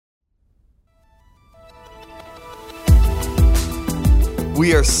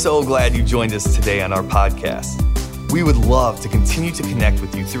We are so glad you joined us today on our podcast. We would love to continue to connect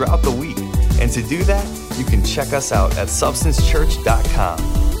with you throughout the week. And to do that, you can check us out at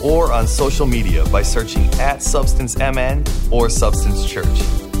substancechurch.com or on social media by searching @SubstanceMN or Substance Church.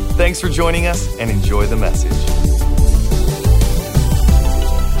 Thanks for joining us and enjoy the message.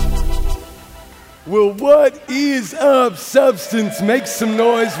 Well, what is up, Substance? Make some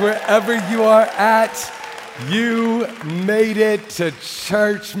noise wherever you are at. You made it to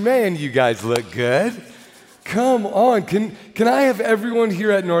church. Man, you guys look good. Come on. Can I have everyone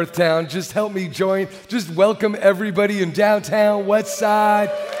here at Northtown just help me join? Just welcome everybody in downtown, West Side,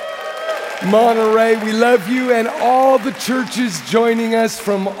 Monterey. We love you, and all the churches joining us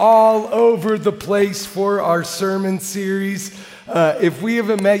from all over the place for our sermon series. If we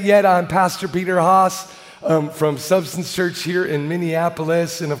haven't met yet, I'm Pastor Peter Haas from Substance Church here in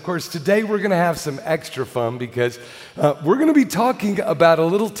Minneapolis. And of course, today we're going to have some extra fun because we're going to be talking about a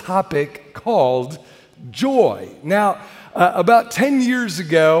little topic called joy. Now, about 10 years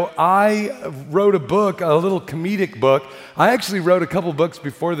ago, I wrote a book, a little comedic book. I actually wrote a couple books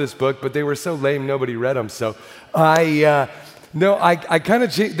before this book, but they were so lame, nobody read them. So I kind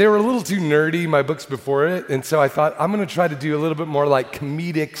of changed. They were a little too nerdy, my books before it, and so I thought I'm going to try to do a little bit more like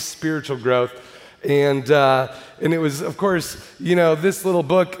comedic spiritual growth. And it was, of course, this little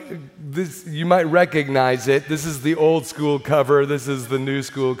book, you might recognize it. This is the old school cover. This is the new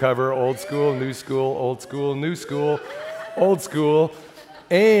school cover. Old school, new school, old school, new school, old school.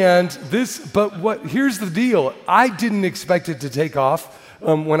 And here's the deal. I didn't expect it to take off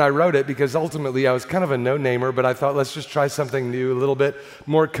when I wrote it, because ultimately I was kind of a no-namer, but I thought, let's just try something new, a little bit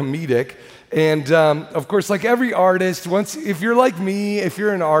more comedic. And of course, like every artist, if you're like me, if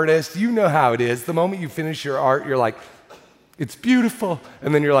you're an artist, you know how it is. The moment you finish your art, you're like, it's beautiful.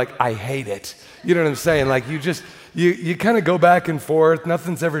 And then you're like, I hate it. You know what I'm saying? Like you kind of go back and forth.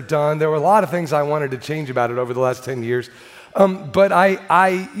 Nothing's ever done. There were a lot of things I wanted to change about it over the last 10 years. But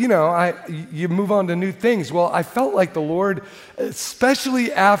you move on to new things. Well, I felt like the Lord,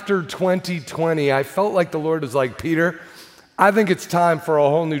 especially after 2020, I felt like the Lord was like, Peter, I think it's time for a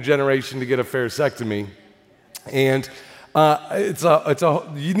whole new generation to get a pharisectomy. And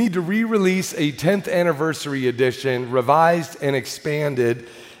you need to re-release a 10th anniversary edition, revised and expanded.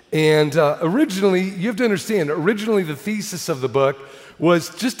 And originally, you have to understand, the thesis of the book was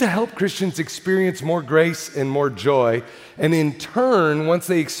just to help Christians experience more grace and more joy. And in turn, once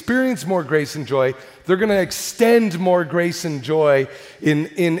they experience more grace and joy, they're going to extend more grace and joy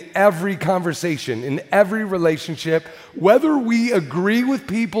in every conversation, in every relationship. Whether we agree with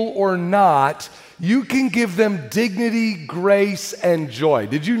people or not, you can give them dignity, grace, and joy.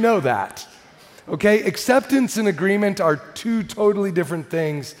 Did you know that? Okay, acceptance and agreement are two totally different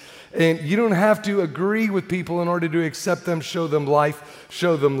things. And you don't have to agree with people in order to accept them, show them life,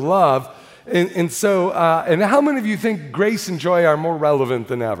 show them love. And how many of you think grace and joy are more relevant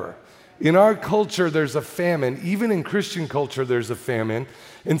than ever? In our culture, there's a famine. Even in Christian culture, there's a famine.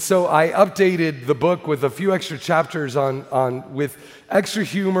 And so I updated the book with a few extra chapters with extra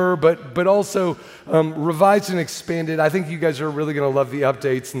humor, but also revised and expanded. I think you guys are really going to love the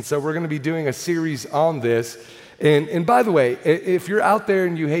updates. And so we're going to be doing a series on this. And by the way, if you're out there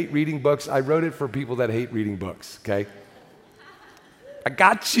and you hate reading books, I wrote it for people that hate reading books, okay? I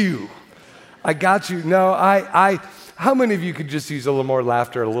got you. No, how many of you could just use a little more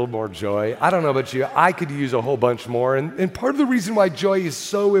laughter, a little more joy? I don't know about you. I could use a whole bunch more. And part of the reason why joy is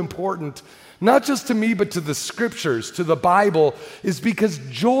so important, not just to me, but to the scriptures, to the Bible, is because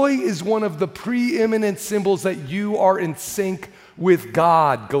joy is one of the preeminent symbols that you are in sync with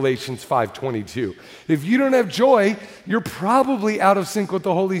God, Galatians 5:22. If you don't have joy, you're probably out of sync with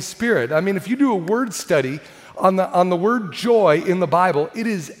the Holy Spirit. I mean, if you do a word study on the word joy in the Bible, it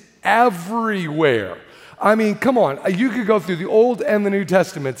is everywhere. I mean, come on. You could go through the Old and the New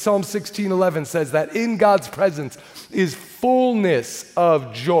Testament. Psalm 16:11 says that in God's presence is fullness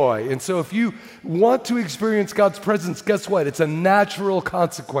of joy. And so if you want to experience God's presence, guess what? It's a natural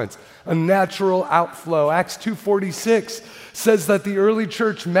consequence, a natural outflow. Acts 2:46 says that the early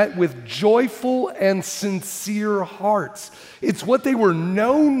church met with joyful and sincere hearts. It's what they were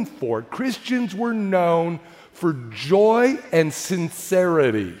known for. Christians were known for joy and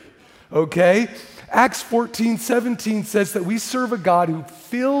sincerity, okay? Acts 14:17 says that we serve a God who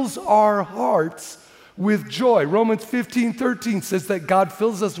fills our hearts with joy. Romans 15:13 says that God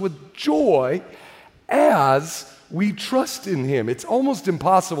fills us with joy as we trust in Him. It's almost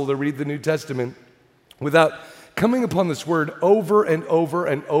impossible to read the New Testament without coming upon this word over and over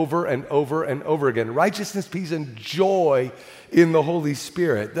and over and over and over again. Righteousness, peace, and joy in the Holy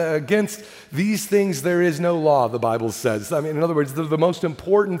Spirit. Against these things there is no law, the Bible says. I mean, in other words, they're the most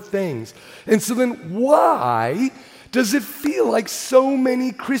important things. And so then why does it feel like so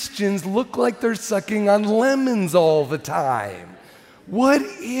many Christians look like they're sucking on lemons all the time? What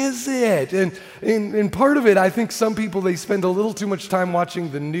is it? And part of it, I think some people, they spend a little too much time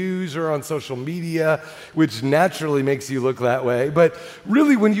watching the news or on social media, which naturally makes you look that way. But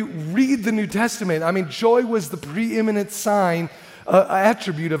really, when you read the New Testament, I mean, joy was the preeminent sign,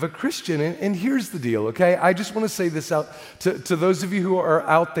 attribute of a Christian. And here's the deal, okay? I just want to say this out to those of you who are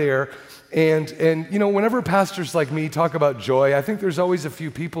out there. And you know, whenever pastors like me talk about joy, I think there's always a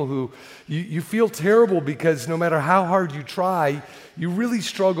few people who you feel terrible because no matter how hard you try, you really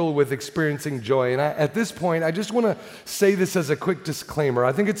struggle with experiencing joy. And at this point, I just want to say this as a quick disclaimer.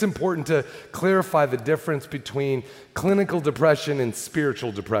 I think it's important to clarify the difference between clinical depression and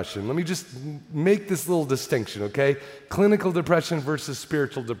spiritual depression. Let me just make this little distinction, okay? Clinical depression versus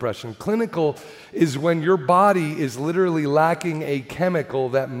spiritual depression. Clinical is when your body is literally lacking a chemical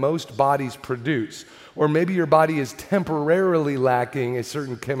that most bodies produce. Or maybe your body is temporarily lacking a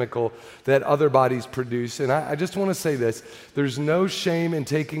certain chemical that other bodies produce. And I just want to say this. There's no shame in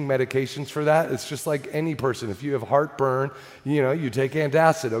taking medications for that. It's just like any person. If you have heartburn, you know, you take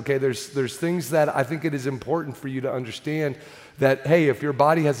antacid, okay? There's things that I think it is important for you to understand that, hey, if your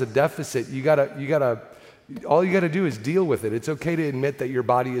body has a deficit, all you gotta do is deal with it. It's okay to admit that your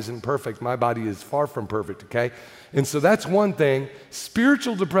body isn't perfect. My body is far from perfect, okay? And so that's one thing.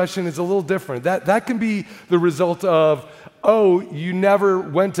 Spiritual depression is a little different. That can be the result of, oh, you never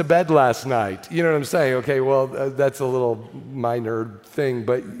went to bed last night. You know what I'm saying? Okay, well, that's a little minor thing,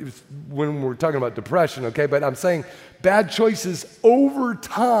 but when we're talking about depression, okay? But I'm saying bad choices over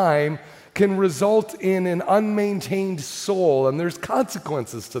time can result in an unmaintained soul, and there's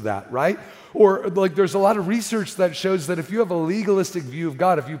consequences to that, right? Or like there's a lot of research that shows that if you have a legalistic view of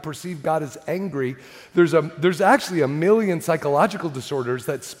God, if you perceive God as angry, there's actually 1 million psychological disorders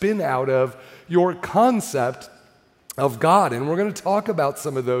that spin out of your concept of God. And we're going to talk about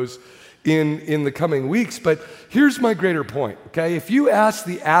some of those in the coming weeks. But here's my greater point, okay? If you ask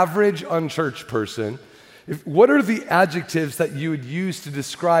the average unchurched person, what are the adjectives that you would use to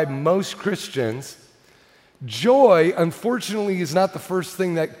describe most Christians? Joy, unfortunately, is not the first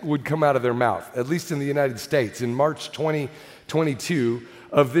thing that would come out of their mouth, at least in the United States. In March 2022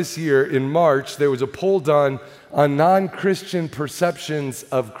 of this year, in March, there was a poll done on non-Christian perceptions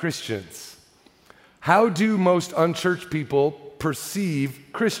of Christians. How do most unchurched people perceive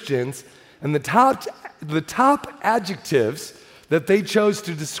Christians? And the top adjectives that they chose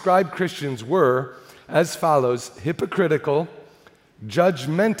to describe Christians were as follows: hypocritical,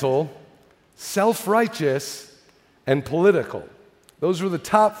 judgmental, self-righteous, and political. Those were the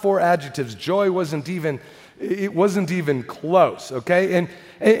top 4 adjectives. Joy wasn't even close, okay? And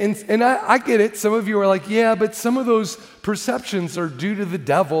I get it. Some of you are like, yeah, but some of those perceptions are due to the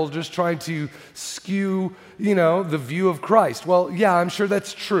devil just trying to skew, you know, the view of Christ. Well, yeah, I'm sure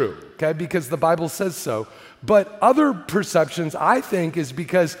that's true, okay, because the Bible says so. But other perceptions, I think, is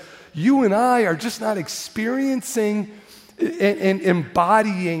because you and I are just not experiencing and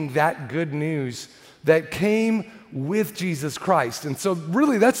embodying that good news that came with Jesus Christ. And so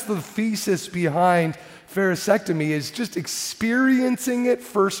really that's the thesis behind pharisectomy, is just experiencing it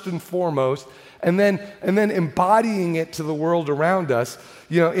first and foremost, and then embodying it to the world around us.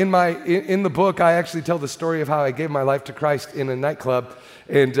 You know, in the book, I actually tell the story of how I gave my life to Christ in a nightclub.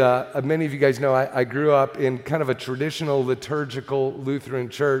 And many of you guys know I grew up in kind of a traditional liturgical Lutheran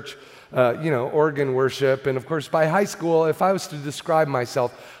church, organ worship. And of course, by high school, if I was to describe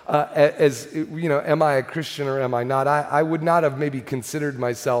myself as, am I a Christian or am I not, I would not have maybe considered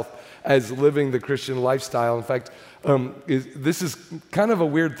myself as living the Christian lifestyle. In fact, this is kind of a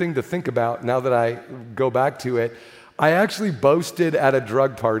weird thing to think about now that I go back to it. I actually boasted at a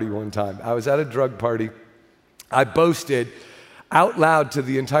drug party one time. I was at a drug party. I boasted out loud to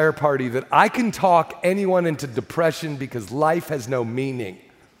the entire party that I can talk anyone into depression because life has no meaning.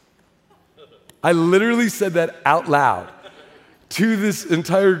 I literally said that out loud to this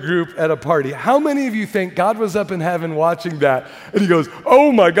entire group at a party. How many of you think God was up in heaven watching that and he goes,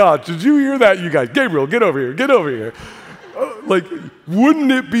 "Oh my God, did you hear that, you guys? Gabriel, get over here, get over here." Like,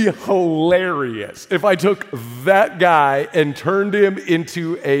 wouldn't it be hilarious if I took that guy and turned him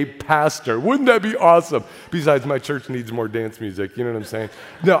into a pastor? Wouldn't that be awesome? Besides, my church needs more dance music, you know what I'm saying?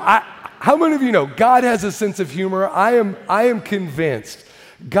 No, how many of you know God has a sense of humor? I am convinced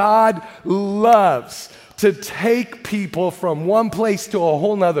God loves to take people from one place to a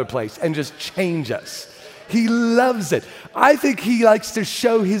whole nother place and just change us. He loves it. I think he likes to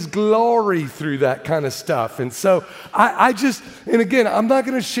show his glory through that kind of stuff. And so and again, I'm not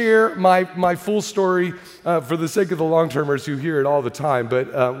going to share my full story for the sake of the long-termers who hear it all the time.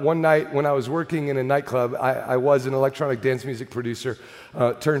 But one night when I was working in a nightclub, I was an electronic dance music producer,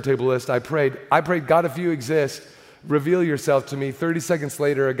 turntablist. I prayed, God, if you exist, reveal yourself to me. 30 seconds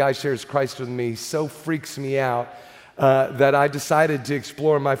later, a guy shares Christ with me. So freaks me out that I decided to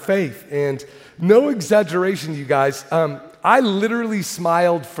explore my faith. And no exaggeration, you guys, I literally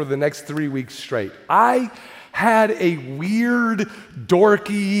smiled for the next 3 weeks straight. I had a weird,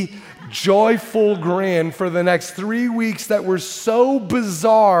 dorky, joyful grin for the next 3 weeks that were so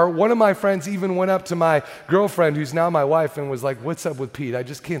bizarre. One of my friends even went up to my girlfriend, who's now my wife, and was like, "What's up with Pete? I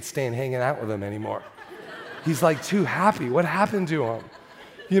just can't stand hanging out with him anymore. He's like too happy. What happened to him?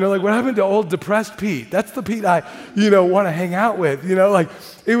 Like what happened to old depressed Pete? That's the Pete I, want to hang out with. Like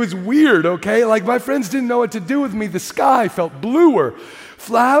it was weird, okay? Like my friends didn't know what to do with me. The sky felt bluer.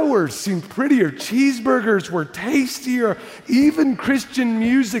 Flowers seemed prettier. Cheeseburgers were tastier. Even Christian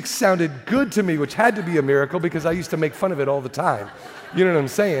music sounded good to me, which had to be a miracle because I used to make fun of it all the time. You know what I'm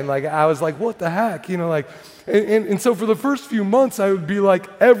saying? Like I was like, what the heck? And so for the first few months, I would be like,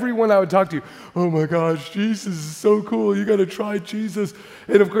 everyone I would talk to, oh my gosh, Jesus is so cool. You got to try Jesus.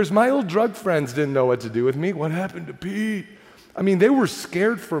 And of course, my old drug friends didn't know what to do with me. What happened to Pete? I mean, they were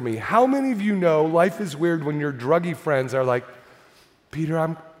scared for me. How many of you know life is weird when your druggy friends are like, Peter,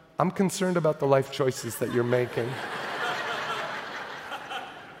 I'm concerned about the life choices that you're making.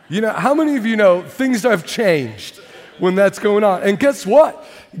 How many of you know things have changed when that's going on? And guess what?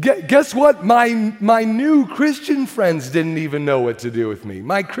 Guess what? My new Christian friends didn't even know what to do with me.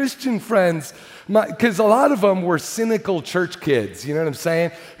 My Christian friends, because a lot of them were cynical church kids, you know what I'm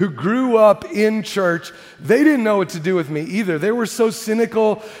saying, who grew up in church. They didn't know what to do with me either. They were so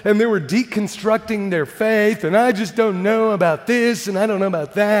cynical, and they were deconstructing their faith, and I just don't know about this, and I don't know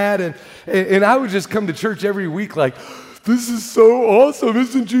about that. And I would just come to church every week like, this is so awesome.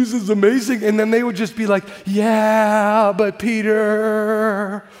 Isn't Jesus amazing? And then they would just be like, yeah, but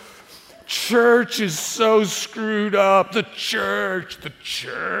Peter, church is so screwed up. The church.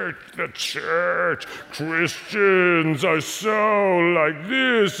 Christians are so like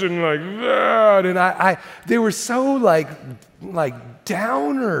this and like that. And they were so like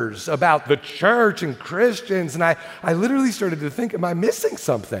downers about the church and Christians. And I literally started to think, am I missing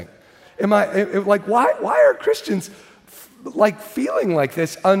something? Why are Christians like feeling like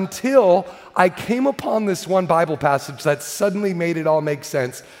this, until I came upon this one Bible passage that suddenly made it all make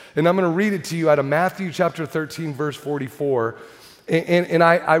sense. And I'm going to read it to you out of Matthew chapter 13, verse 44. And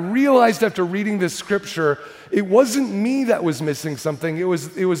I realized after reading this scripture, it wasn't me that was missing something. It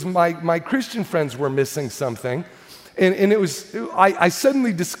was my Christian friends were missing something. And I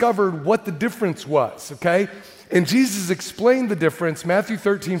suddenly discovered what the difference was, okay? And Jesus explained the difference. Matthew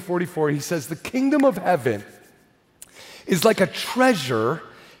 13, 44, he says, the kingdom of heaven is like a treasure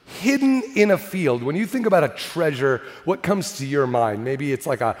hidden in a field. When you think about a treasure, what comes to your mind? Maybe it's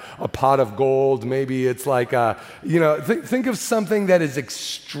like a pot of gold. Maybe it's like think of something that is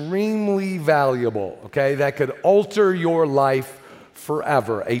extremely valuable, okay, that could alter your life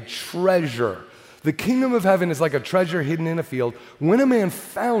forever, a treasure. The kingdom of heaven is like a treasure hidden in a field. When a man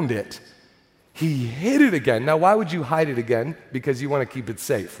found it, he hid it again. Now, why would you hide it again? Because you want to keep it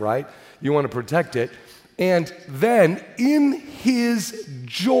safe, right? You want to protect it. And then in his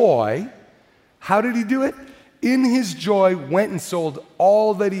joy, how did he do it? In his joy, went and sold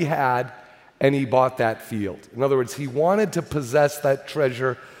all that he had, and he bought that field. In other words, he wanted to possess that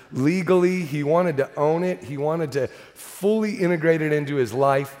treasure legally. He wanted to own it. He wanted to fully integrate it into his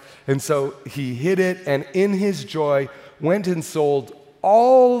life. And so he hid it, and in his joy, went and sold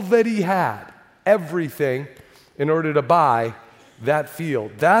all that he had, everything, in order to buy that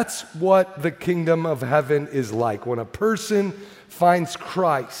field. That's what the kingdom of heaven is like. When a person finds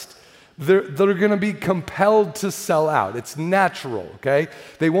Christ, they're going to be compelled to sell out. It's natural, okay?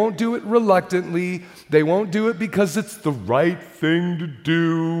 They won't do it reluctantly. They won't do it because it's the right thing to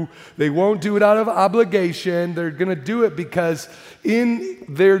do. They won't do it out of obligation. They're going to do it because in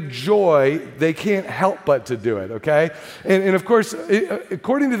their joy, they can't help but to do it, okay? And of course,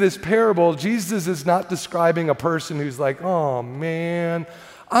 according to this parable, Jesus is not describing a person who's like, oh man,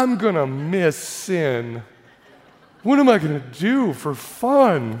 I'm going to miss sin. What am I going to do for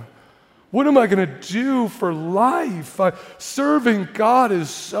fun? What am I going to do for life? Serving God is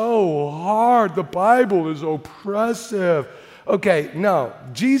so hard. The Bible is oppressive. Okay, no.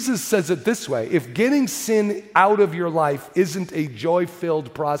 Jesus says it this way. If getting sin out of your life isn't a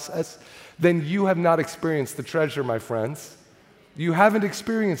joy-filled process, then you have not experienced the treasure, my friends. You haven't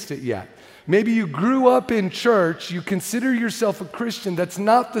experienced it yet. Maybe you grew up in church, you consider yourself a Christian. That's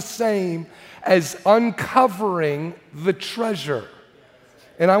not the same as uncovering the treasure.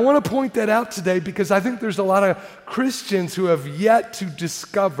 And I want to point that out today because I think there's a lot of Christians who have yet to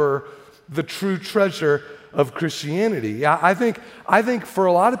discover the true treasure of Christianity. I think for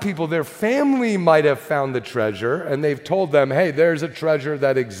a lot of people, their family might have found the treasure and they've told them, hey, there's a treasure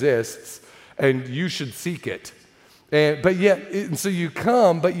that exists and you should seek it. And so you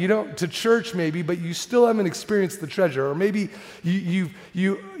come, but you don't to church maybe, but you still haven't experienced the treasure. Or maybe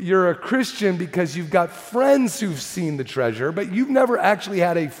you're a Christian because you've got friends who've seen the treasure, but you've never actually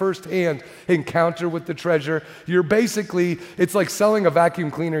had a firsthand encounter with the treasure. It's like selling a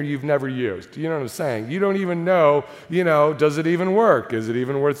vacuum cleaner you've never used. You know what I'm saying? You don't even know, does it even work? Is it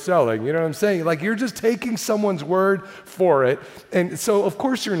even worth selling? You know what I'm saying? Like you're just taking someone's word for it. And so of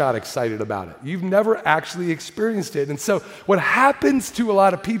course you're not excited about it. You've never actually experienced it. And so what happens to a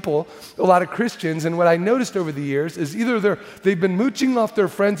lot of people, a lot of Christians, and what I noticed over the years is either they've been mooching off their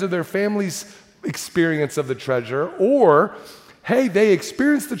friends or their family's experience of the treasure, or, hey, they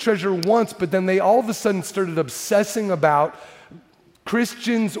experienced the treasure once, but then they all of a sudden started obsessing about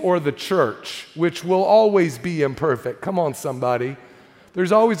Christians or the church, which will always be imperfect. Come on, somebody.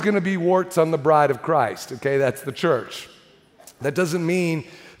 There's always going to be warts on the bride of Christ, okay? That's the church. That doesn't mean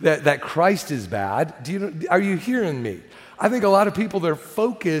that Christ is bad. Are you hearing me? I think a lot of people, their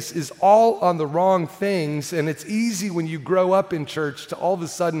focus is all on the wrong things, and it's easy when you grow up in church to all of a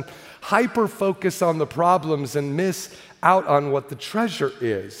sudden hyper-focus on the problems and miss out on what the treasure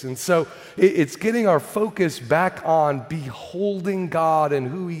is. And so it's getting our focus back on beholding God and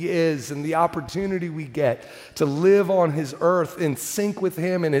who He is and the opportunity we get to live on His earth in sync with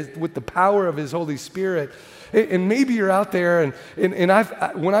Him and with the power of His Holy Spirit. And maybe you're out there, and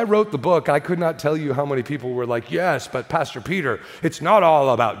when I wrote the book, I could not tell you how many people were like, yes, but Pastor Peter, it's not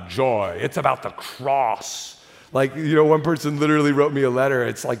all about joy. It's about the cross. Like, one person literally wrote me a letter.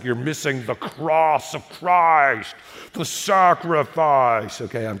 It's like, you're missing the cross of Christ, the sacrifice.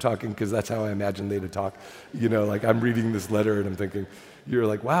 Okay, I'm talking because that's how I imagine they to talk. Like I'm reading this letter and I'm thinking, you're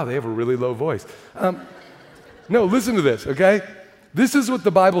like, wow, they have a really low voice. No, listen to this, okay? This is what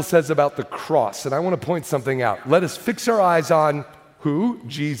the Bible says about the cross, and I want to point something out. Let us fix our eyes on who?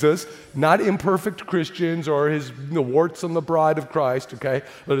 Jesus, not imperfect Christians or the warts on the bride of Christ, okay?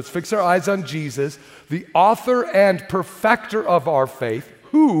 Let us fix our eyes on Jesus, the author and perfecter of our faith,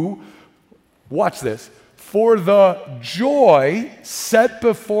 who, watch this, for the joy set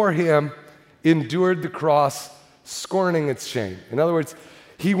before Him, endured the cross, scorning its shame. In other words,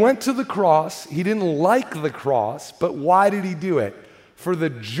 He went to the cross. He didn't like the cross, but why did He do it? For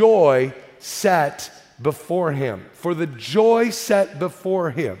the joy set before Him. For the joy set before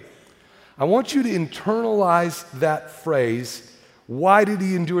Him. I want you to internalize that phrase. Why did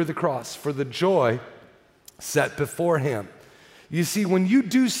He endure the cross? For the joy set before Him. You see, when you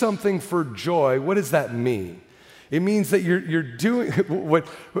do something for joy, what does that mean? It means that you're doing what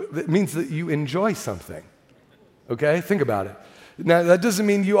it means that you enjoy something. Okay? Think about it. Now, that doesn't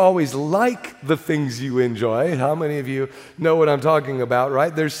mean you always like the things you enjoy. How many of you know what I'm talking about,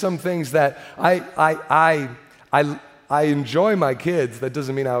 right? There's some things that I enjoy my kids. That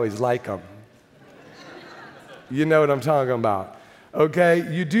doesn't mean I always like them. You know what I'm talking about.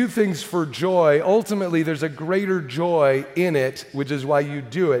 Okay? You do things for joy. Ultimately, there's a greater joy in it, which is why you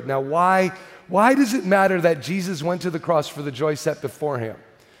do it. Now, why does it matter that Jesus went to the cross for the joy set before Him?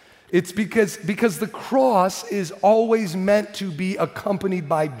 It's because the cross is always meant to be accompanied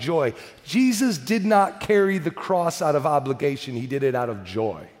by joy. Jesus did not carry the cross out of obligation. He did it out of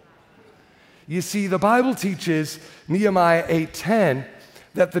joy. You see, the Bible teaches, Nehemiah 8:10,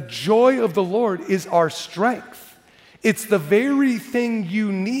 that the joy of the Lord is our strength. It's the very thing you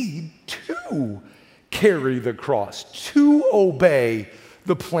need to carry the cross, to obey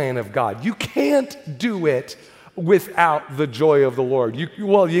the plan of God. You can't do it without the joy of the Lord.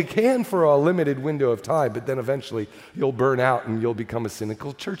 You can for a limited window of time, but then eventually you'll burn out and you'll become a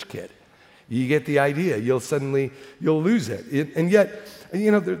cynical church kid. You get the idea. You'll lose it. And yet,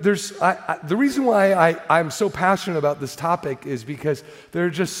 the reason why I'm so passionate about this topic is because there are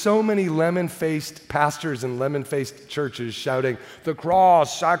just so many lemon-faced pastors and lemon-faced churches shouting, the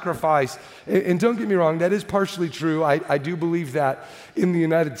cross, sacrifice. And don't get me wrong, that is partially true. I do believe that in the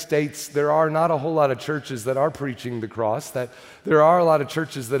United States, there are not a whole lot of churches that are preaching the cross, that there are a lot of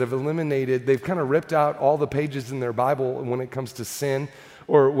churches that have they've kind of ripped out all the pages in their Bible when it comes to sin,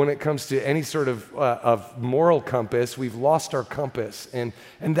 or when it comes to any sort of moral compass. We've lost our compass, and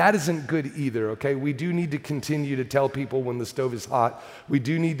that isn't good either, okay? We do need to continue to tell people when the stove is hot. We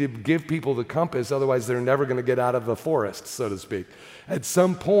do need to give people the compass, otherwise they're never going to get out of the forest, so to speak. At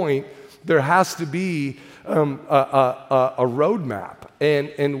some point, there has to be a roadmap.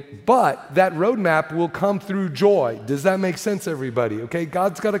 But that roadmap will come through joy. Does that make sense, everybody? Okay,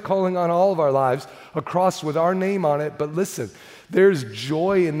 God's got a calling on all of our lives, a cross with our name on it, but listen, there's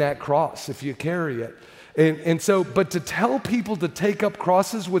joy in that cross if you carry it. But to tell people to take up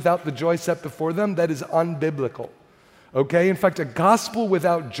crosses without the joy set before them, that is unbiblical. Okay, in fact, a gospel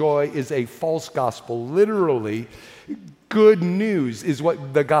without joy is a false gospel. Literally, good news is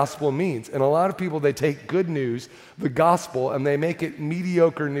what the gospel means. And a lot of people, they take good news, the gospel, and they make it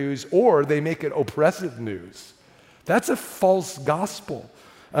mediocre news, or they make it oppressive news. That's a false gospel.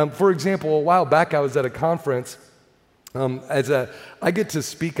 For example, a while back, I was at a conference. I get to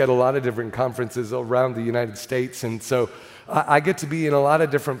speak at a lot of different conferences around the United States, and so I get to be in a lot of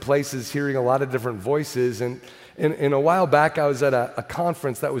different places, hearing a lot of different voices. And a while back, I was at a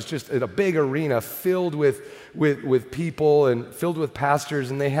conference that was just in a big arena filled with people and filled with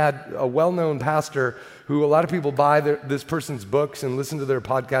pastors, and they had a well-known pastor who a lot of people buy this person's books and listen to their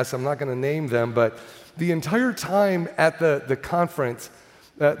podcasts. I'm not going to name them, but the entire time at the conference,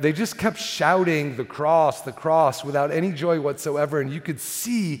 they just kept shouting the cross, without any joy whatsoever. And you could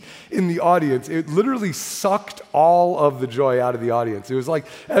see in the audience, it literally sucked all of the joy out of the audience. It was like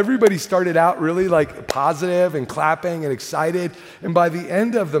everybody started out really like positive and clapping and excited. And by the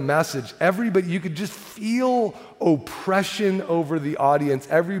end of the message, you could just feel oppression over the audience.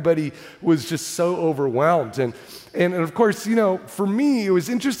 Everybody was just so overwhelmed. And of course, for me, it was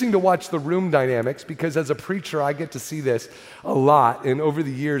interesting to watch the room dynamics because as a preacher, I get to see this a lot. And over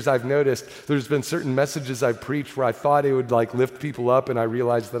the years, I've noticed there's been certain messages I've preached where I thought it would like lift people up, and I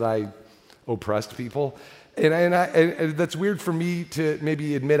realized that I oppressed people. And that's weird for me to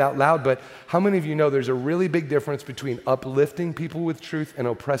maybe admit out loud, but how many of you know there's a really big difference between uplifting people with truth and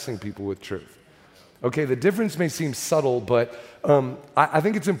oppressing people with truth? Okay, the difference may seem subtle, but I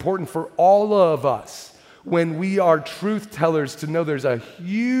think it's important for all of us when we are truth tellers to know there's a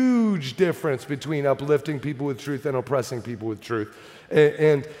huge difference between uplifting people with truth and oppressing people with truth.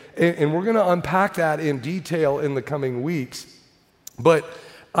 And we're going to unpack that in detail in the coming weeks. But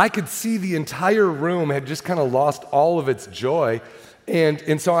I could see the entire room had just kind of lost all of its joy.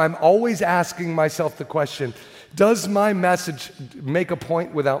 And so I'm always asking myself the question, does my message make a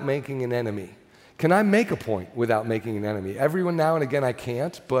point without making an enemy? Can I make a point without making an enemy? Every now and again I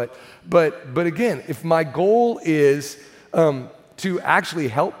can't, but again, if my goal is to actually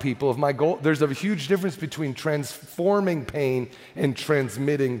help people, there's a huge difference between transforming pain and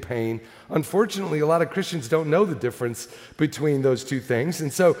transmitting pain. Unfortunately, a lot of Christians don't know the difference between those two things.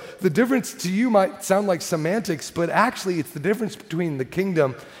 And so the difference to you might sound like semantics, but actually it's the difference between the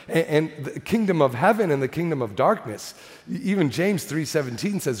kingdom and the kingdom of heaven and the kingdom of darkness. Even James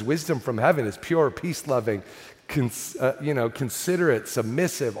 3:17 says wisdom from heaven is pure, peace-loving, considerate,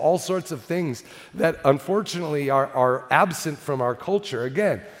 submissive, all sorts of things that unfortunately are absent from our culture.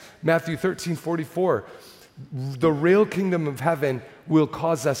 Again, Matthew 13:44, the real kingdom of heaven will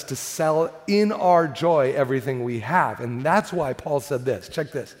cause us to sell in our joy everything we have. And that's why Paul said this.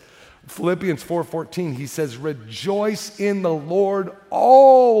 Check this. Philippians 4:14, he says, rejoice in the Lord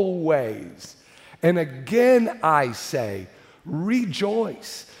always. And again, I say,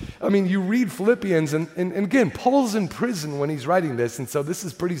 rejoice. I mean, you read Philippians, and again, Paul's in prison when he's writing this, and so this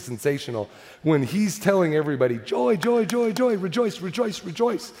is pretty sensational when he's telling everybody, joy, joy, joy, joy, rejoice, rejoice,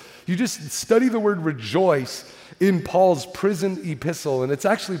 rejoice. You just study the word rejoice in Paul's prison epistle, and it's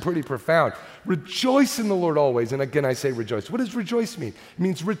actually pretty profound. Rejoice in the Lord always, and again, I say rejoice. What does rejoice mean? It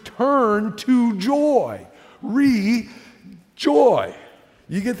means return to joy. Joy.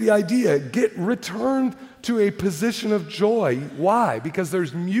 You get the idea. Get returned to a position of joy. Why? Because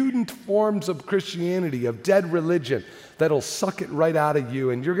there's mutant forms of Christianity, of dead religion, that'll suck it right out of you.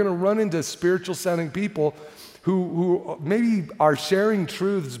 And you're going to run into spiritual-sounding people who maybe are sharing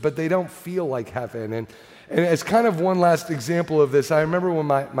truths, but they don't feel like heaven. And as kind of one last example of this, I remember when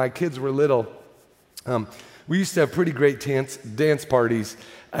my kids were little, we used to have pretty great dance parties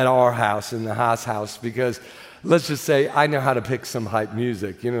at our house, in the Haas house, because let's just say I know how to pick some hype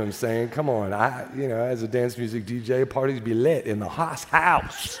music. You know what I'm saying? Come on. As a dance music DJ, parties be lit in the Haas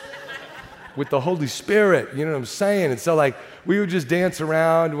house with the Holy Spirit. You know what I'm saying? And so, we would just dance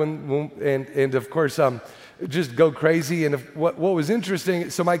around and of course, just go crazy. And what was interesting,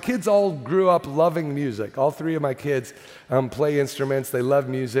 so my kids all grew up loving music. All three of my kids play instruments. They love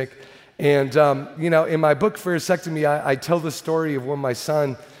music. And, in my book, Pharisectomy, I tell the story of when my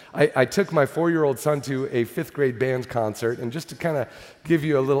son, I took my 4-year-old son to a 5th grade band concert, and just to kind of give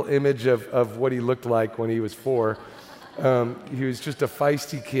you a little image of what he looked like when he was 4, he was just a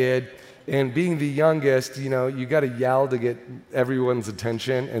feisty kid, And being the youngest, you got to yell to get everyone's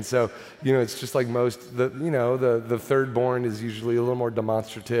attention. And so, it's just like most, the third born is usually a little more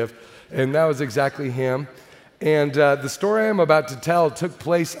demonstrative. And that was exactly him. And the story I'm about to tell took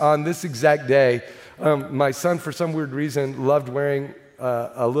place on this exact day. My son, for some weird reason, loved wearing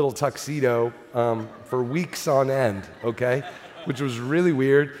a little tuxedo for weeks on end, okay? Which was really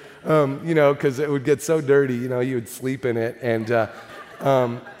weird, because it would get so dirty, you would sleep in it.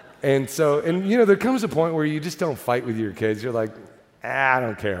 And so, there comes a point where you just don't fight with your kids. You're like, I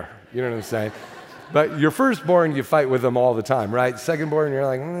don't care. You know what I'm saying? But your firstborn, you fight with them all the time, right? Secondborn, you're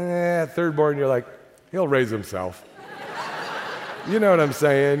like, Thirdborn, you're like, he'll raise himself. You know what I'm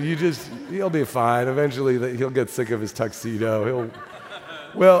saying? He'll be fine. Eventually, he'll get sick of his tuxedo.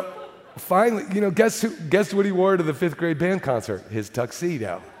 Well, finally, guess what he wore to the 5th grade band concert? His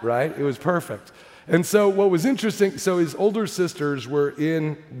tuxedo, right? It was perfect. And so what was interesting, so his older sisters were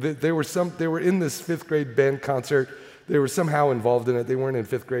in this 5th grade band concert. They were somehow involved in it. They weren't in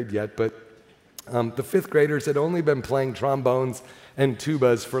 5th grade yet, but the 5th graders had only been playing trombones and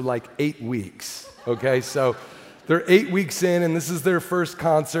tubas for like 8 weeks, okay? So they're 8 weeks in, and this is their first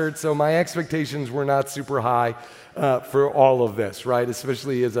concert, so my expectations were not super high for all of this, right?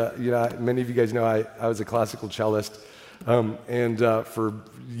 Especially as many of you guys know, I was a classical cellist, and for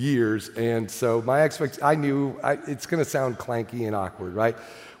years, and so I knew it's going to sound clanky and awkward, right?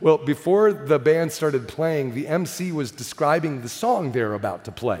 Well, before the band started playing, the MC was describing the song they're about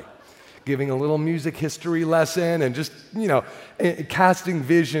to play, giving a little music history lesson and just, casting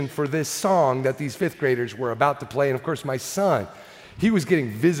vision for this song that these 5th graders were about to play. And of course, my son, he was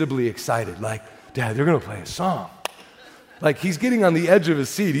getting visibly excited, like, Dad, they're going to play a song. Like, he's getting on the edge of his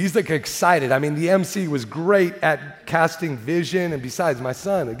seat. He's like excited. I mean, the MC was great at casting vision. And besides, my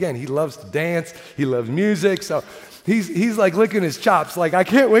son, again, he loves to dance. He loves music. So he's like licking his chops, like, I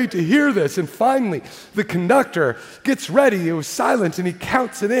can't wait to hear this. And finally, the conductor gets ready. It was silent, and he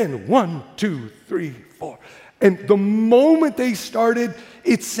counts it in. 1, 2, 3, 4. And the moment they started,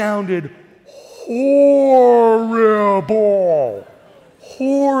 it sounded horrible.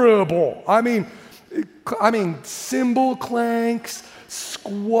 Horrible. I mean, cymbal clanks,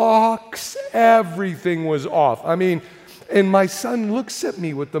 squawks, everything was off. And my son looks at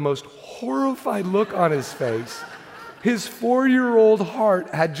me with the most horrified look on his face. His 4-year-old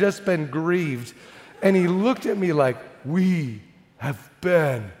heart had just been grieved, and he looked at me like, we have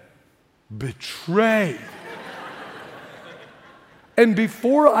been betrayed. And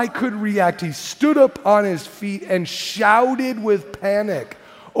before I could react, he stood up on his feet and shouted with panic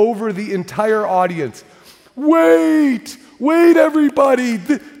over the entire audience, wait, everybody,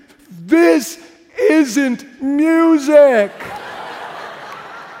 this isn't music.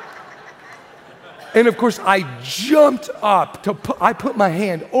 And of course, I jumped up I put my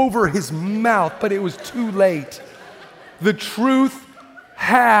hand over his mouth, but it was too late. The truth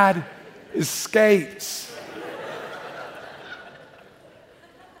had escaped.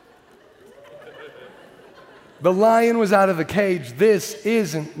 The lion was out of the cage. This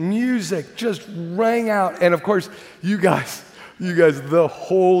isn't music. Just rang out. And of course, you guys, the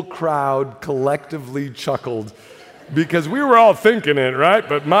whole crowd collectively chuckled because we were all thinking it, right?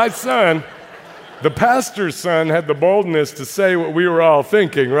 But my son, the pastor's son, had the boldness to say what we were all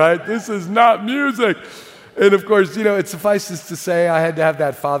thinking, right? This is not music. And of course, it suffices to say I had to have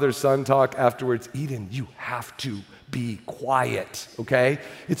that father-son talk afterwards. Eden, you have to be quiet, okay?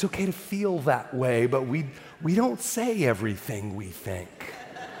 It's okay to feel that way, but we don't say everything we think.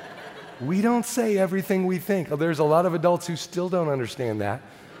 We don't say everything we think. There's a lot of adults who still don't understand that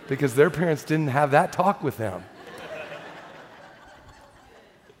because their parents didn't have that talk with them.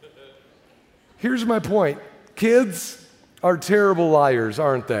 Here's my point. Kids are terrible liars,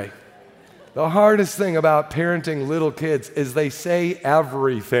 aren't they? The hardest thing about parenting little kids is they say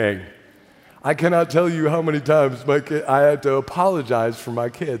everything. I cannot tell you how many times I had to apologize for my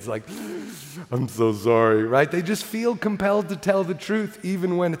kids. Like, I'm so sorry, right? They just feel compelled to tell the truth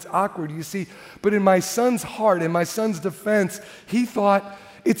even when it's awkward, you see. But in my son's heart, in my son's defense, he thought,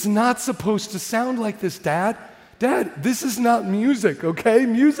 it's not supposed to sound like this, Dad. Dad, this is not music, okay?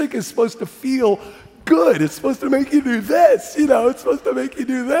 Music is supposed to feel good. It's supposed to make you do this, it's supposed to make you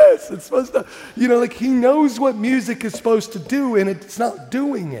do this. It's supposed to, like he knows what music is supposed to do and it's not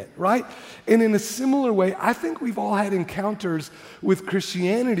doing it, right? And in a similar way, I think we've all had encounters with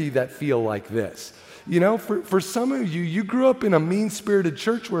Christianity that feel like this. For some of you, you grew up in a mean-spirited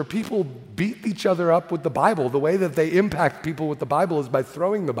church where people beat each other up with the Bible. The way that they impact people with the Bible is by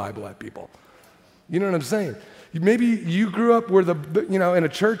throwing the Bible at people. You know what I'm saying? Maybe you grew up where in a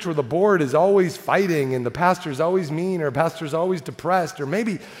church where the board is always fighting and the pastor's always mean or pastor's always depressed. Or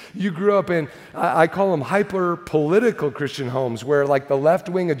maybe you grew up in, I call them hyper-political Christian homes where like the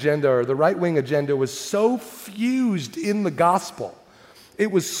left-wing agenda or the right-wing agenda was so fused in the gospel.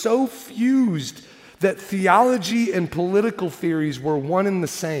 It was so fused that theology and political theories were one and the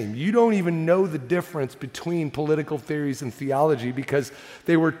same. You don't even know the difference between political theories and theology because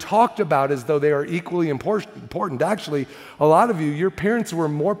they were talked about as though they are equally important. Actually, a lot of you, your parents were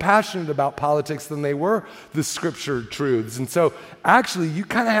more passionate about politics than they were the scripture truths. And so actually, you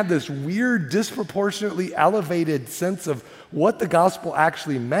kind of have this weird, disproportionately elevated sense of what the gospel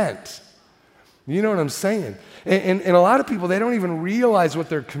actually meant. You know what I'm saying? And a lot of people, they don't even realize what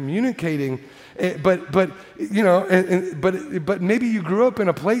they're communicating. But maybe you grew up in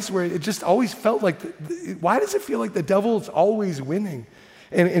a place where it just always felt like, why does it feel like the devil is always winning?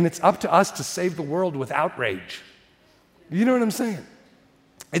 And it's up to us to save the world with outrage. You know what I'm saying?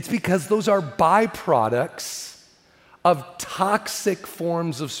 It's because those are byproducts of toxic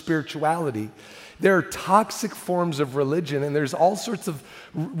forms of spirituality. There are toxic forms of religion, and there's all sorts of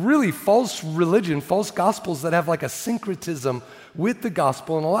really false religion, false gospels that have like a syncretism with the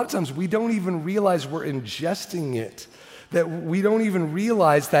gospel. And a lot of times we don't even realize we're ingesting it, that we don't even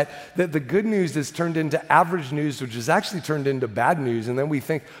realize that the good news is turned into average news, which is actually turned into bad news. And then we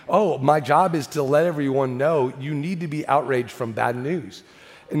think, oh, my job is to let everyone know you need to be outraged from bad news.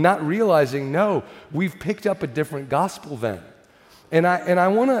 And not realizing, no, we've picked up a different gospel then. And I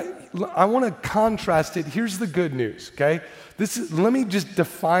want to contrast it. Here's the good news, okay? Let me just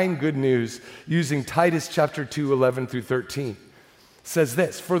define good news using Titus chapter 2, 11 through 13. It says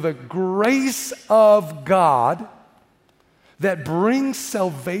this, for the grace of God that brings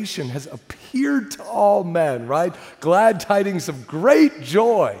salvation has appeared to all men, right? Glad tidings of great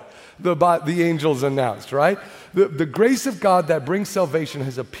joy, the angels announced, right? The grace of God that brings salvation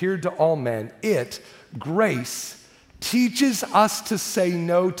has appeared to all men. Grace, teaches us to say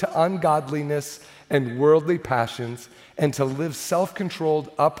no to ungodliness and worldly passions and to live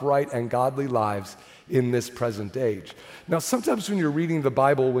self-controlled, upright, and godly lives in this present age. Now, sometimes when you're reading the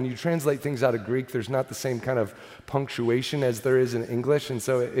Bible, when you translate things out of Greek, there's not the same kind of punctuation as there is in English, and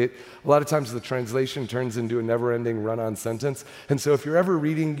so a lot of times the translation turns into a never-ending run-on sentence. And so if you're ever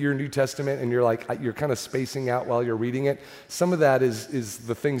reading your New Testament and you're kind of spacing out while you're reading it, some of that is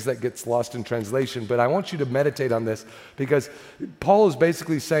the things that gets lost in translation. But I want you to meditate on this because Paul is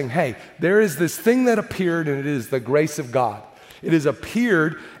basically saying, hey, there is this thing that appeared, and it is the grace of God. It has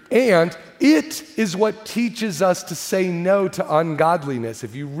appeared, and it is what teaches us to say no to ungodliness.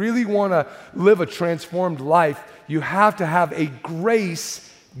 If you really want to live a transformed life, you have to have a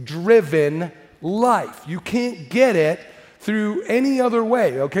grace-driven life. You can't get it through any other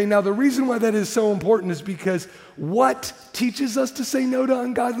way, okay? Now, the reason why that is so important is because what teaches us to say no to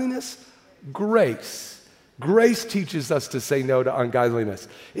ungodliness? Grace. Grace teaches us to say no to ungodliness.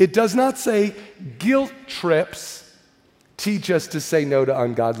 It does not say guilt trips teach us to say no to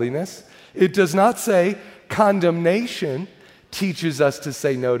ungodliness. It does not say condemnation teaches us to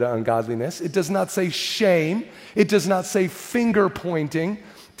say no to ungodliness. It does not say shame. It does not say finger pointing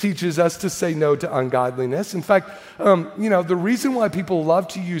teaches us to say no to ungodliness. In fact, the reason why people love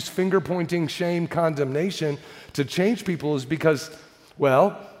to use finger pointing, shame, condemnation to change people is because,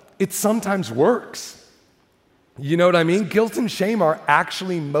 well, it sometimes works. You know what I mean? Guilt and shame are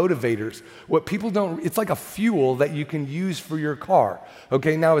actually motivators. What people don't, it's like a fuel that you can use for your car.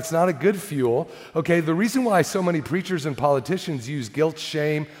 Okay, now it's not a good fuel. Okay, the reason why so many preachers and politicians use guilt,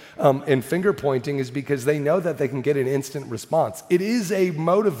 shame, and finger pointing is because they know that they can get an instant response. It is a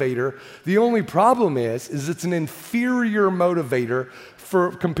motivator. The only problem is it's an inferior motivator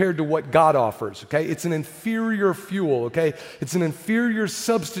compared to what God offers, okay? It's an inferior fuel, okay? It's an inferior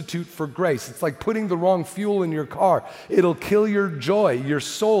substitute for grace. It's like putting the wrong fuel in your car. It'll kill your joy, your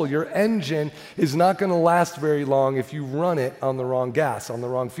soul. Your engine is not going to last very long if you run it on the wrong gas, on the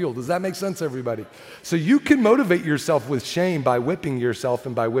wrong fuel. Does that make sense, everybody? So you can motivate yourself with shame by whipping yourself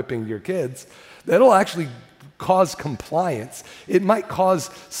and by whipping your kids. That'll actually cause compliance. It might cause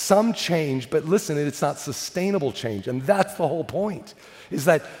some change, but listen, it's not sustainable change. And that's the whole point, is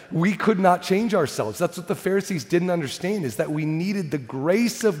that we could not change ourselves. That's what the Pharisees didn't understand, is that we needed the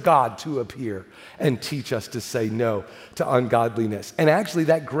grace of God to appear and teach us to say no to ungodliness. And actually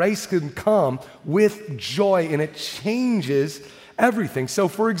that grace can come with joy, and it changes everything. So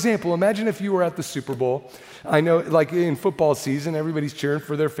for example, imagine if you were at the Super Bowl. I know like in football season, everybody's cheering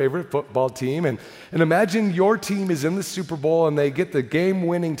for their favorite football team. And imagine your team is in the Super Bowl and they get the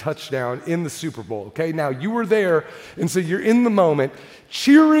game-winning touchdown in the Super Bowl, okay? Now you were there, and so you're in the moment.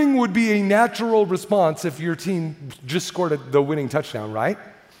 Cheering would be a natural response if your team just scored the winning touchdown, right?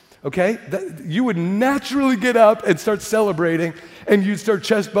 Okay? You would naturally get up and start celebrating, and you'd start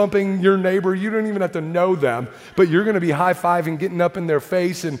chest bumping your neighbor. You don't even have to know them, but you're going to be high-fiving, getting up in their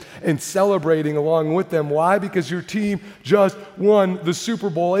face and celebrating along with them. Why? Because your team just won the Super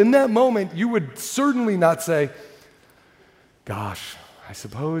Bowl. In that moment, you would certainly not say, gosh, I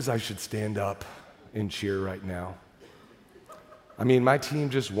suppose I should stand up and cheer right now. I mean, my team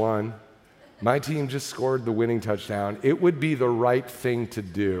just won. My team just scored the winning touchdown. It would be the right thing to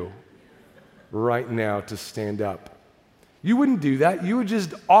do right now to stand up. You wouldn't do that. You would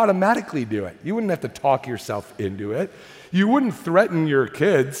just automatically do it. You wouldn't have to talk yourself into it. You wouldn't threaten your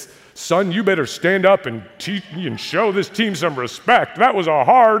kids. Son, you better stand up and teach and show this team some respect. That was a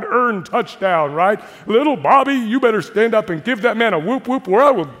hard-earned touchdown, right? Little Bobby, you better stand up and give that man a whoop whoop, or I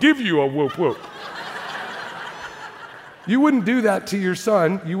will give you a whoop whoop. You wouldn't do that to your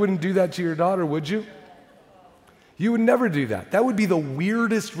son. You wouldn't do that to your daughter, would you? You would never do that. That would be the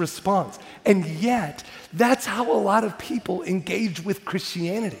weirdest response. And yet, that's how a lot of people engage with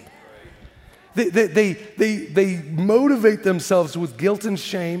Christianity. They motivate themselves with guilt and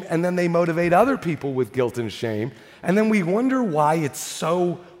shame, and then they motivate other people with guilt and shame, and then we wonder why it's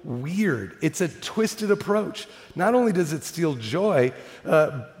so weird. It's a twisted approach. Not only does it steal joy,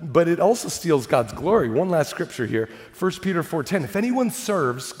 but it also steals God's glory. One last scripture here, 1 Peter 4:10. If anyone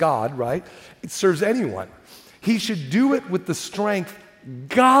serves God, right, it serves anyone. He should do it with the strength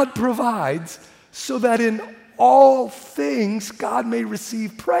God provides so that in all things God may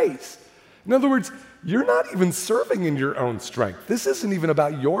receive praise. In other words, you're not even serving in your own strength. This isn't even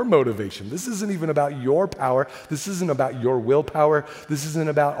about your motivation. This isn't even about your power. This isn't about your willpower. This isn't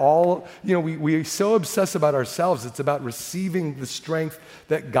about all, we so obsess about ourselves. It's about receiving the strength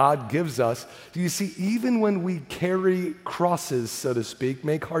that God gives us. Do you see, even when we carry crosses, so to speak,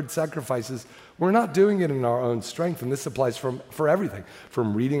 make hard sacrifices, we're not doing it in our own strength, and this applies for everything,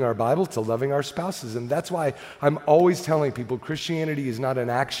 from reading our Bible to loving our spouses. And that's why I'm always telling people Christianity is not an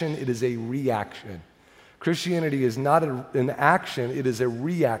action, it is a reaction. Christianity is not an action, it is a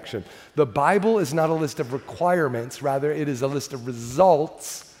reaction. The Bible is not a list of requirements, rather it is a list of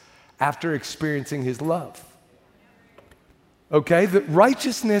results after experiencing His love. Okay? The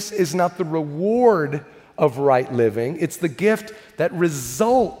righteousness is not the reward of right living, it's the gift that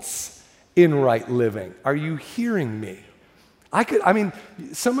results in right living. Are you hearing me?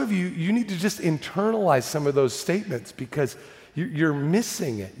 Some of you need to just internalize some of those statements because you're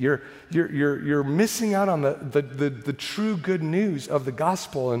missing it. You're missing out on the true good news of the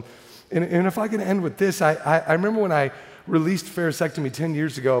gospel. And if I can end with this, I remember when I released Pharisectomy 10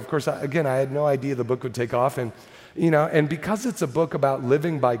 years ago, of course, I had no idea the book would take off. And because it's a book about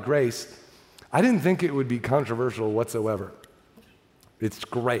living by grace, I didn't think it would be controversial whatsoever. It's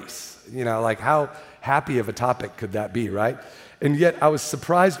grace. Like how happy of a topic could that be, right? And yet I was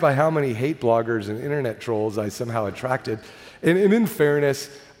surprised by how many hate bloggers and internet trolls I somehow attracted. And in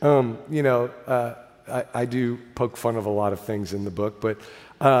fairness, I do poke fun of a lot of things in the book, but,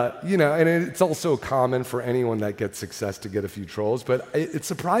 and it's also common for anyone that gets success to get a few trolls. But it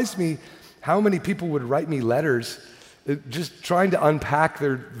surprised me how many people would write me letters just trying to unpack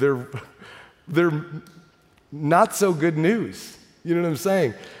their not so good news. You know what I'm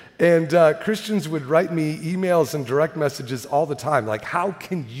saying? And Christians would write me emails and direct messages all the time, like, how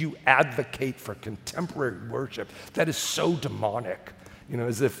can you advocate for contemporary worship? That is so demonic,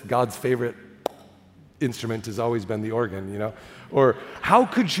 as if God's favorite instrument has always been the organ, Or how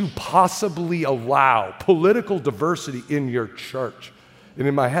could you possibly allow political diversity in your church? And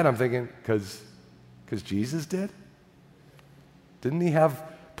in my head, I'm thinking, because Jesus did? Didn't he have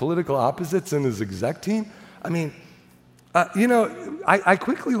political opposites in his exec team? I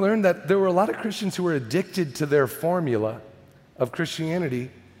quickly learned that there were a lot of Christians who were addicted to their formula of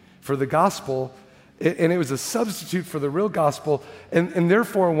Christianity for the gospel, and it was a substitute for the real gospel. And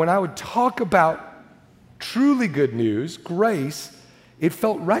therefore, when I would talk about truly good news, grace, it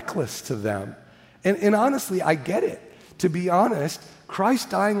felt reckless to them. And honestly, I get it. To be honest, Christ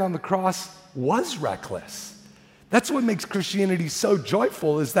dying on the cross was reckless. That's what makes Christianity so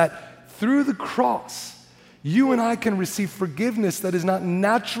joyful, is that through the cross, you and I can receive forgiveness that is not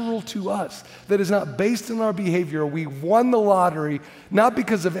natural to us, that is not based on our behavior. We won the lottery, not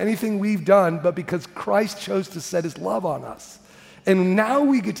because of anything we've done, but because Christ chose to set His love on us. And now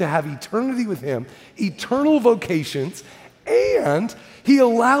we get to have eternity with Him, eternal vocations, And he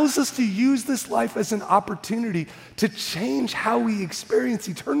allows us to use this life as an opportunity to change how we experience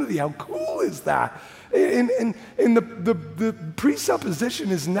eternity. How cool is that? And the presupposition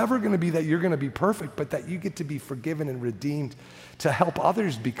is never going to be that you're going to be perfect, but that you get to be forgiven and redeemed to help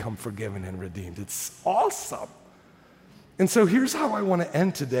others become forgiven and redeemed. It's awesome. And so here's how I want to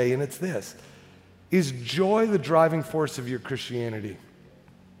end today, and it's this. Is joy the driving force of your Christianity?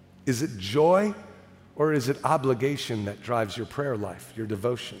 Is it joy, or is it obligation that drives your prayer life, your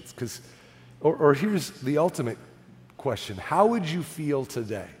devotions? Or here's the ultimate question. How would you feel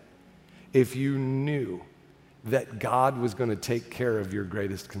today if you knew that God was going to take care of your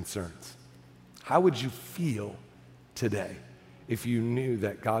greatest concerns? How would you feel today if you knew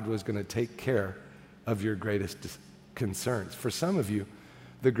that God was going to take care of your greatest concerns? For some of you,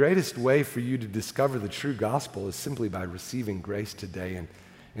 the greatest way for you to discover the true gospel is simply by receiving grace today.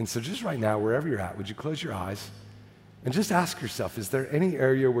 And so just right now, wherever you're at, would you close your eyes and just ask yourself, is there any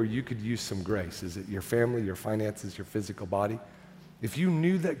area where you could use some grace? Is it your family, your finances, your physical body? If you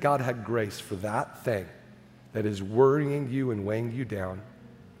knew that God had grace for that thing that is worrying you and weighing you down,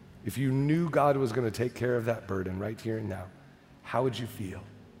 if you knew God was going to take care of that burden right here and now, how would you feel?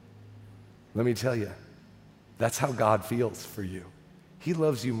 Let me tell you, that's how God feels for you. He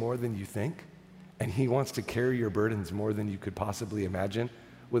loves you more than you think, and he wants to carry your burdens more than you could possibly imagine,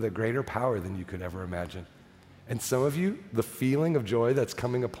 with a greater power than you could ever imagine. And some of you, the feeling of joy that's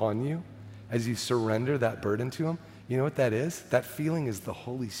coming upon you as you surrender that burden to him, you know what that is? That feeling is the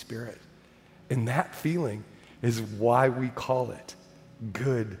Holy Spirit. And that feeling is why we call it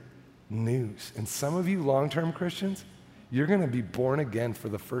good news. And some of you long-term Christians, you're going to be born again for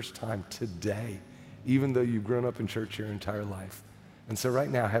the first time today, even though you've grown up in church your entire life. And so right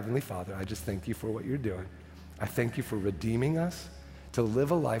now, Heavenly Father, I just thank you for what you're doing. I thank you for redeeming us to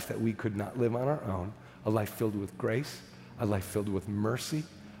live a life that we could not live on our own, a life filled with grace, a life filled with mercy,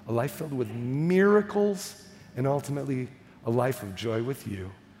 a life filled with miracles, and ultimately a life of joy with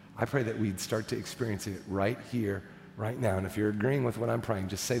you. I pray that we'd start to experience it right here, right now. And if you're agreeing with what I'm praying,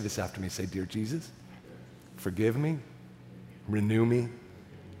 just say this after me. Say, Dear Jesus, forgive me, renew me,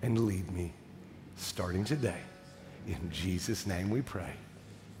 and lead me starting today. In Jesus' name we pray.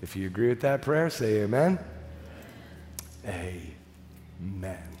 If you agree with that prayer, say amen.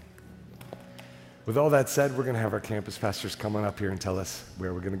 Amen. With all that said, we're going to have our campus pastors come on up here and tell us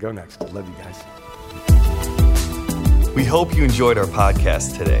where we're going to go next. Love you guys. We hope you enjoyed our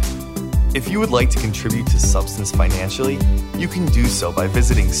podcast today. If you would like to contribute to Substance financially, you can do so by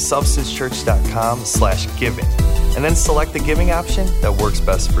visiting substancechurch.com/giving and then select the giving option that works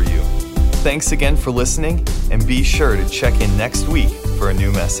best for you. Thanks again for listening, and be sure to check in next week for a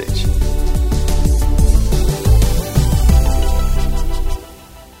new message.